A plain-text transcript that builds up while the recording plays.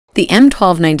The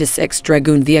M1296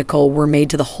 Dragoon vehicle were made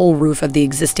to the whole roof of the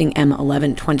existing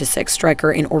M1126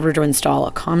 Stryker in order to install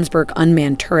a Kongsberg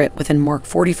unmanned turret with an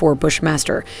Mk.44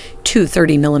 Bushmaster II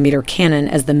 30mm cannon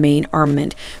as the main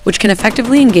armament, which can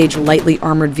effectively engage lightly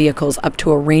armored vehicles up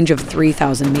to a range of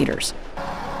 3,000 meters.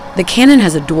 The cannon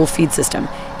has a dual feed system,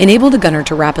 enabling the gunner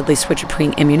to rapidly switch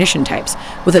between ammunition types.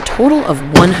 With a total of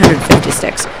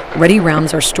 156 ready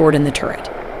rounds are stored in the turret.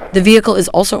 The vehicle is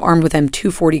also armed with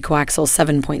M240 coaxial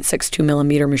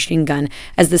 7.62mm machine gun,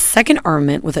 as the second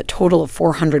armament with a total of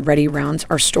 400 ready rounds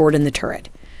are stored in the turret.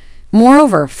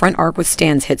 Moreover, front arc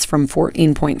withstands hits from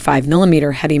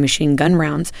 14.5mm heavy machine gun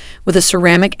rounds, with a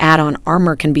ceramic add-on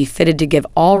armor can be fitted to give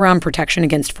all-round protection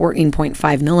against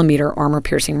 14.5mm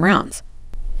armor-piercing rounds.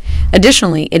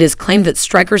 Additionally, it is claimed that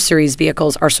Stryker series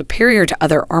vehicles are superior to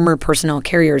other armored personnel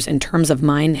carriers in terms of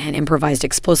mine and improvised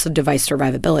explosive device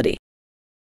survivability.